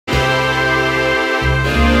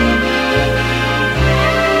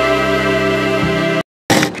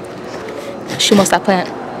She wants that plant.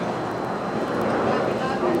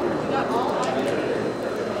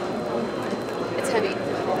 It's heavy.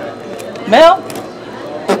 Mel?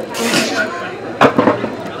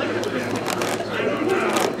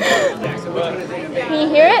 Can you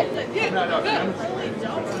hear it?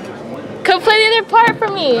 Come play the other part for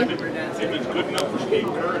me.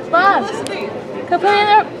 Mom, come play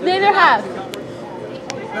the other half.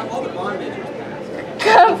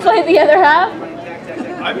 Come play the other half.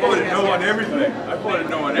 I voted no on everything. I voted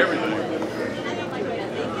no on everything.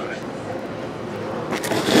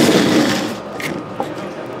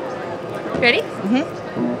 Ready?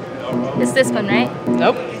 Mm-hmm. It's this one, right?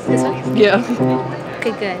 Nope. This one? Yeah.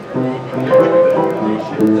 Okay, good.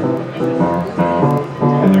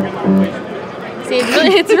 See,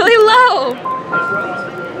 it's really low.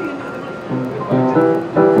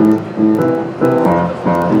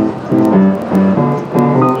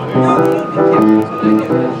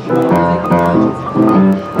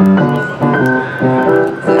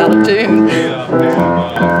 It's out of tune.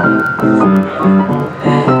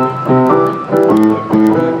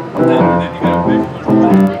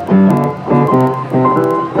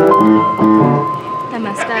 I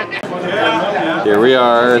messed up. Here we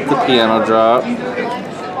are at the piano drop.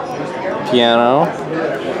 Piano,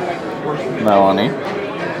 Melanie,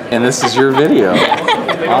 and this is your video.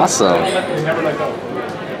 Awesome.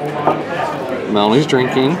 Melanie's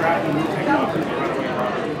drinking.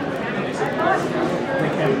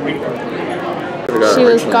 She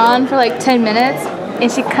was gone for like 10 minutes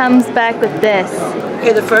and she comes back with this.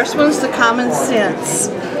 Okay, the first one's the Common Sense,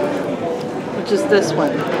 which is this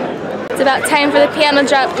one. It's about time for the piano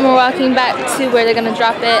drop and we're walking back to where they're gonna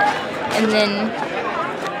drop it and then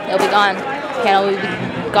it'll be gone. The piano will be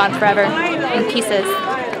gone forever in pieces.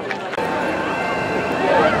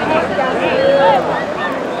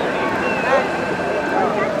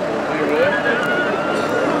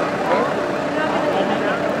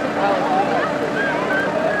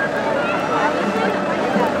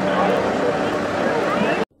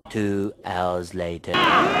 Two hours later. 7,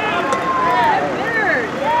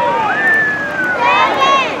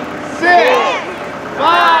 6,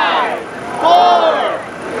 5, 4,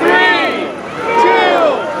 3, 2,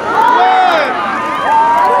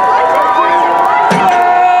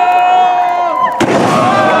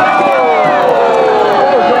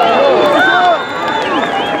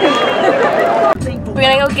 1. We're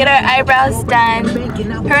gonna go get our eyebrows done.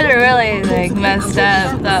 Hers are really like messed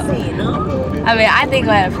up though. I mean, I think I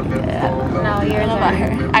had a pretty good. No, yours are about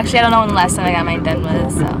her. Actually, I don't know when the last time I got mine done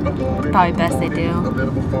was, so probably best they do.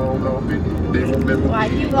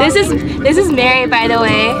 This is Mary, by the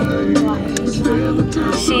way.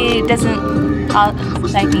 She doesn't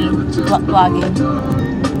like me vlogging.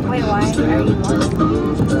 Wait, why are you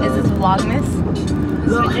vlogging? Is this vlogmas?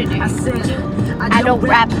 I don't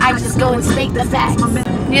rap, I just go and state the facts.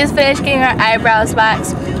 We just finished getting our eyebrows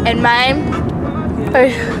waxed, and mine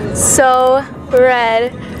are so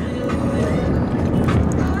red.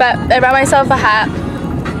 But I brought myself a hat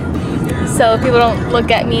so people don't look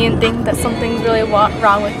at me and think that something's really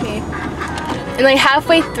wrong with me. And like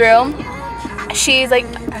halfway through, she's like,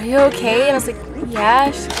 "Are you okay?" And I was like, "Yeah,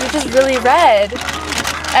 you're just really red."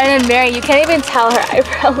 And then Mary, you can't even tell her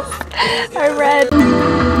eyebrows are red.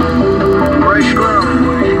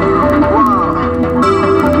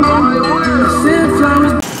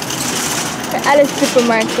 We're at a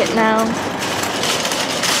supermarket now.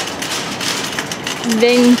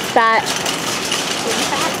 Then that.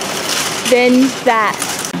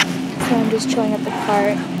 So I'm just chilling at the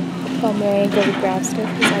cart while Mary go to grab stuff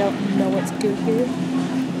because I don't know what to do here.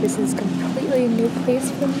 This is completely a new place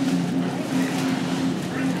for me.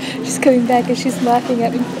 She's coming back and she's laughing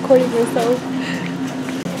at me, recording herself.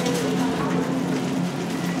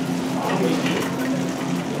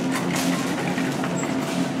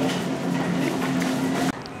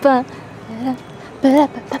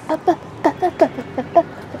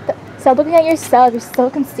 Stop looking at yourself, you're so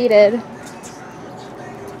conceited.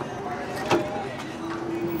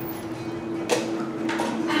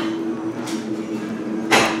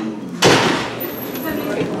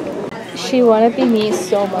 She wanted to be me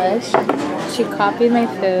so much. She copied my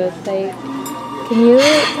food. Like, can you?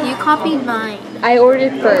 You copied mine. I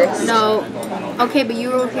ordered first. No. Okay, but you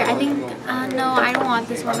wrote here. I think, no, I don't want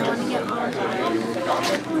this one. I want to get one.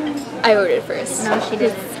 I ordered first. No, she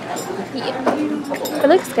did. Yeah. It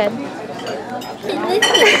looks good.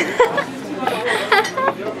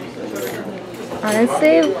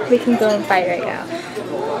 Honestly, we can go and fight right now.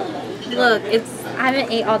 Look, I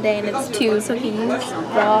haven't ate all day and it's 2, so can you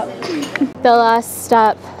stop? The last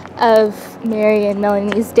stop of Mary and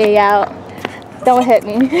Melanie's day out. Don't hit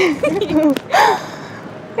me.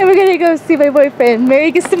 And we're gonna go see my boyfriend.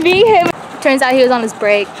 Mary gets to meet him. Turns out he was on his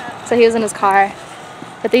break, so he was in his car.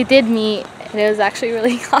 But they did meet, and it was actually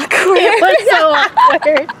really awkward. It was so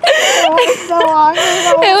awkward.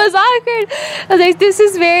 It was awkward. I was like, this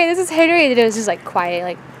is Henry. And it was just like quiet,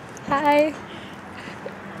 like, hi.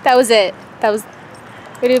 That was it. That was,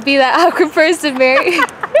 would it be that awkward person, Mary?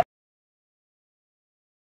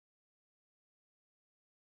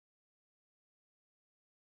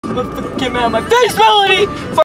 Get out of my face, Melody!